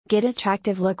Get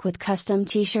attractive look with custom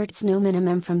t-shirts no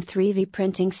minimum from 3V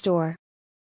Printing Store.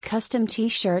 Custom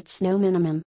t-shirts no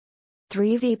minimum.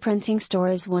 3V Printing Store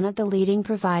is one of the leading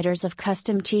providers of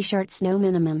custom t-shirts no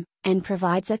minimum, and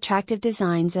provides attractive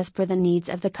designs as per the needs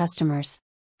of the customers.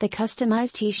 The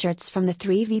customized t-shirts from the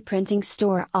 3V Printing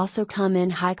Store also come in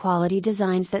high-quality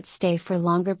designs that stay for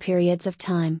longer periods of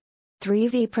time.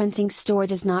 3V Printing Store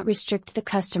does not restrict the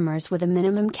customers with a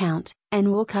minimum count,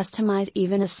 and will customize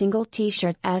even a single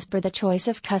t-shirt as per the choice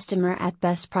of customer at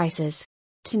best prices.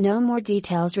 To know more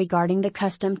details regarding the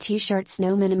custom t-shirts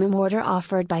no minimum order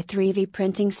offered by 3V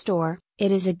Printing Store,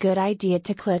 it is a good idea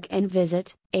to click and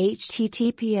visit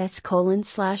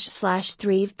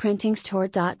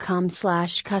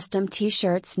https://3vprintingstore.com/custom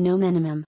t-shirts no minimum.